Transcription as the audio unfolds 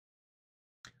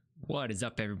What is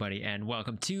up, everybody, and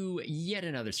welcome to yet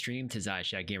another stream. To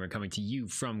Shad Gamer coming to you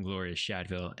from glorious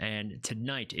Shadville, and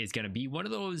tonight is going to be one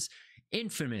of those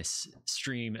infamous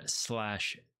stream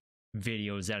slash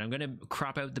videos that I'm going to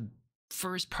crop out the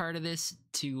first part of this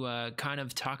to kind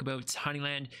of talk about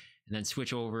Honeyland, and then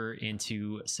switch over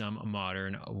into some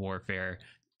Modern Warfare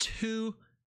 2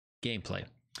 gameplay.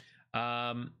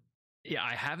 Yeah,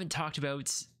 I haven't talked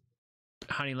about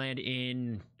Honeyland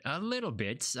in a little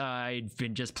bit. I've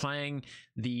been just playing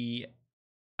the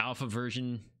alpha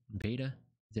version, beta,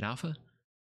 is it alpha?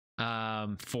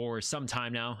 For some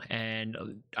time now,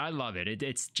 and I love it.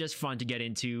 It's just fun to get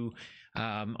into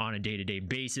on a day-to-day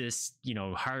basis, you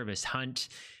know, harvest, hunt,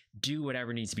 do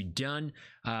whatever needs to be done,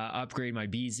 upgrade my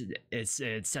bees,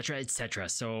 etc, etc.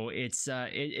 So it's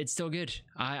still good.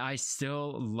 I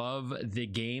still love the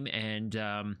game,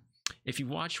 and if you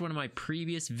watched one of my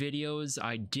previous videos,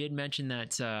 I did mention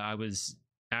that I was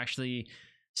actually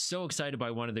so excited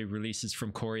by one of the releases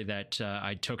from Corey that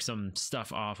I took some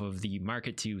stuff off of the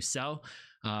market to sell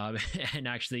and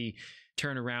actually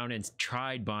turn around and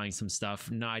tried buying some stuff.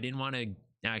 No, I didn't want to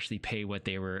actually pay what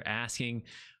they were asking,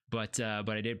 but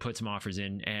I did put some offers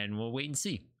in, and we'll wait and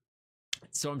see.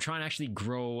 So I'm trying to actually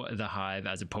grow the hive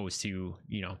as opposed to,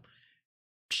 you know,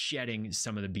 shedding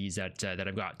some of the bees that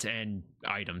I've got and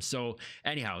items. So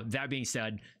anyhow, that being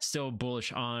said, still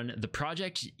bullish on the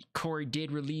project. Corey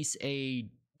did release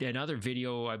another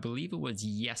video, I believe it was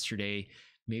yesterday,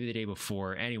 maybe the day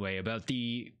before, anyway, about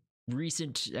the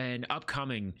recent and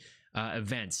upcoming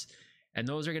events, and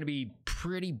those are going to be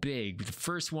pretty big. The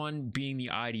first one being the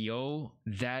IDO.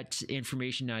 That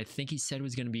information, I think he said,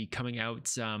 was going to be coming out.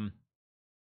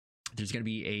 There's going to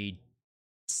be a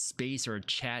space or a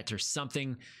chat or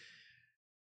something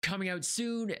coming out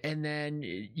soon, and then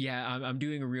yeah, I'm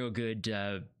doing a real good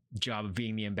job of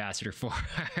being the ambassador for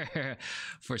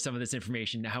for some of this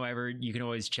information. However, you can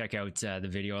always check out the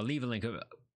video. I'll leave a link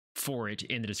for it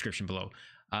in the description below.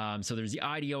 So there's the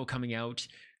IDO coming out.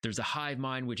 There's a hive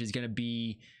mind, which is going to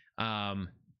be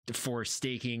for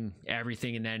staking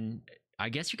everything, and then I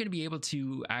guess you're going to be able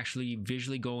to actually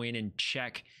visually go in and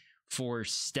check for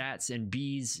stats and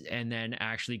bees, and then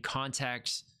actually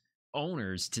contact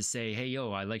owners to say, hey,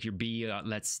 yo, I like your bee,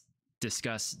 let's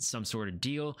discuss some sort of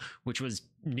deal, which was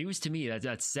news to me.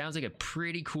 That sounds like a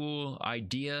pretty cool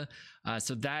idea.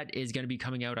 So that is going to be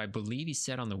coming out, I believe he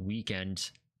said, on the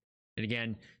weekend. And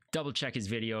again, double check his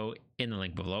video in the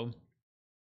link below.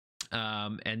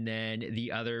 And then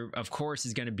the other, of course,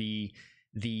 is going to be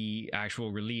the actual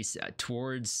release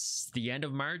towards the end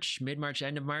of March, mid-March,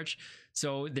 end of March.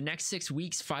 So the next 6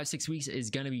 weeks, 5-6 weeks is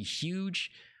going to be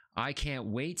huge. I can't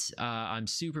wait. I'm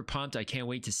super pumped. I can't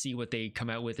wait to see what they come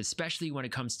out with, especially when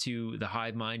it comes to the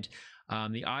hive mind.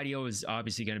 The IDO is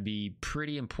obviously going to be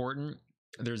pretty important.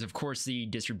 There's, of course, the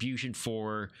distribution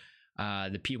for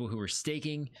the people who were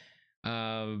staking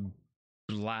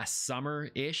last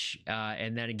summer-ish.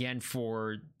 And then again,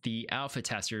 for the alpha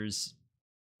testers,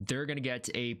 they're going to get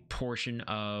a portion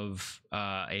of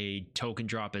a token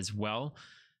drop as well.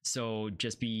 So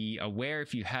just be aware,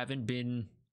 if you haven't been,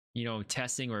 you know,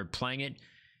 testing or playing it,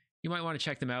 you might want to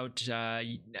check them out.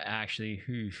 Actually,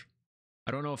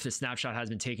 I don't know if the snapshot has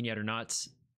been taken yet or not,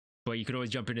 but you could always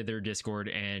jump into their Discord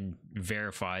and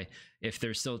verify if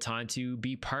there's still time to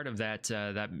be part of that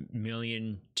that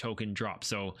million token drop.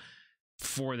 So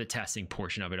for the testing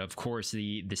portion of it, of course,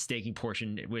 the staking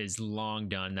portion, it was long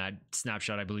done. That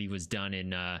snapshot, I believe, was done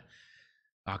in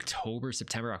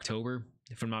September, October,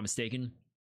 if I'm not mistaken.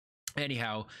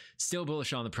 Anyhow, still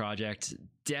bullish on the project.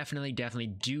 Definitely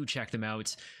do check them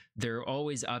out. They're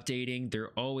always updating. They're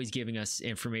always giving us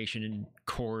information. And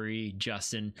Corey,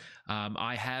 Justin,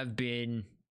 I have been,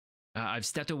 I've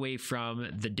stepped away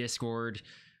from the Discord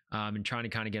and trying to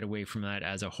kind of get away from that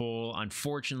as a whole.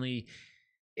 Unfortunately,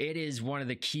 it is one of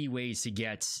the key ways to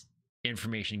get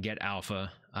information, get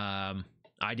alpha.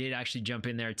 I did actually jump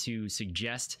in there to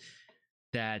suggest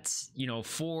that, you know,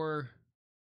 for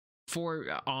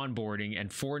onboarding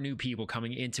and for new people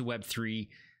coming into Web3,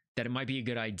 that it might be a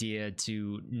good idea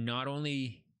to not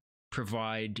only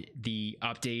provide the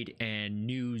update and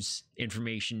news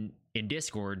information in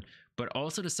Discord, but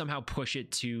also to somehow push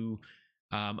it to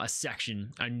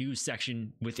a news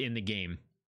section within the game.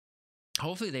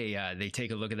 Hopefully they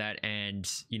take a look at that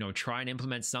and, you know, try and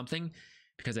implement something,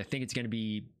 because I think it's going to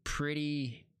be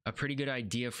a pretty good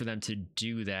idea for them to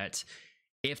do that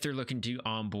if they're looking to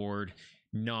onboard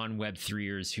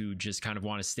non-Web3ers who just kind of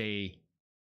want to stay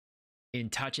in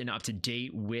touch and up to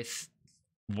date with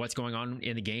what's going on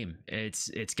in the game. It's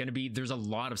going to be, there's a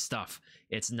lot of stuff.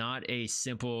 It's not a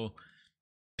simple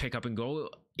pick up and go.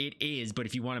 It is, but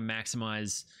if you want to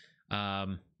maximize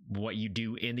what you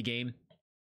do in the game,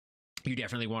 you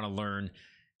definitely want to learn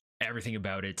everything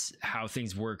about it, how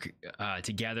things work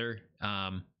together,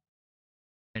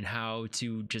 and how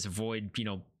to just avoid,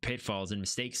 pitfalls and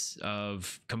mistakes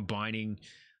of combining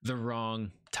the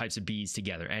wrong types of bees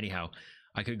together. Anyhow,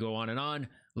 I could go on and on.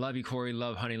 Love you, Corey.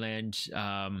 Love Honeyland.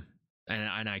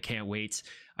 And I can't wait.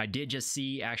 I did just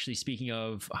see, actually, speaking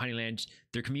of Honeyland,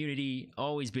 their community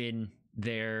always been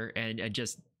there and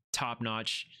just top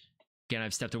notch. Again,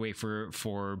 I've stepped away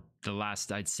for the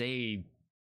last, I'd say,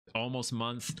 almost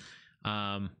month.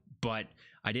 But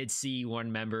I did see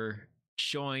one member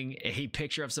showing a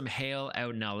picture of some hail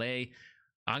out in LA.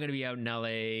 I'm going to be out in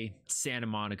LA, Santa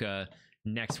Monica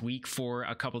next week for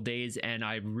a couple days, and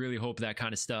I really hope that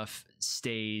kind of stuff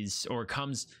stays or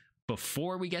comes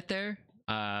before we get there,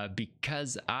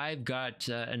 because I've got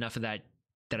enough of that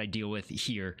I deal with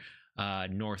here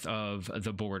north of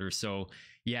the border. So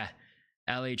yeah,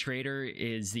 LA Trader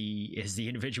is the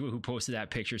individual who posted that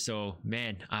picture. So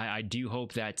man, I do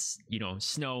hope that's,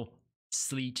 snow,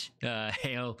 sleet,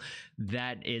 hail,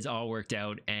 that is all worked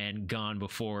out and gone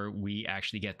before we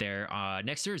actually get there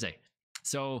next Thursday.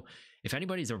 So if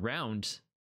anybody's around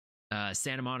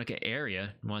Santa Monica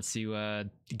area, wants to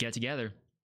get together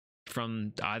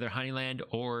from either Honeyland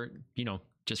or,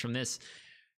 just from this,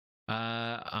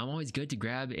 I'm always good to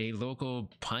grab a local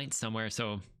pint somewhere.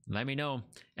 So let me know.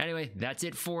 Anyway, that's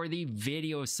it for the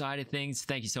video side of things.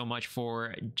 Thank you so much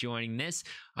for joining this.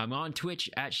 I'm on Twitch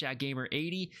at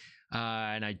ShackGamer80.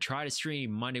 And I try to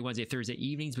stream Monday, Wednesday, Thursday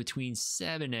evenings between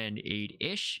 7 and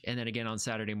 8-ish. And then again on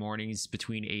Saturday mornings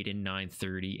between 8 and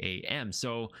 9:30 a.m.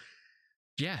 So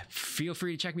yeah, feel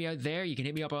free to check me out there. You can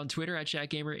hit me up on Twitter at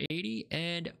ShackGamer80.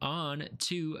 And on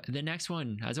to the next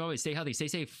one. As always, stay healthy, stay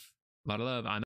safe. A lot of love. I'm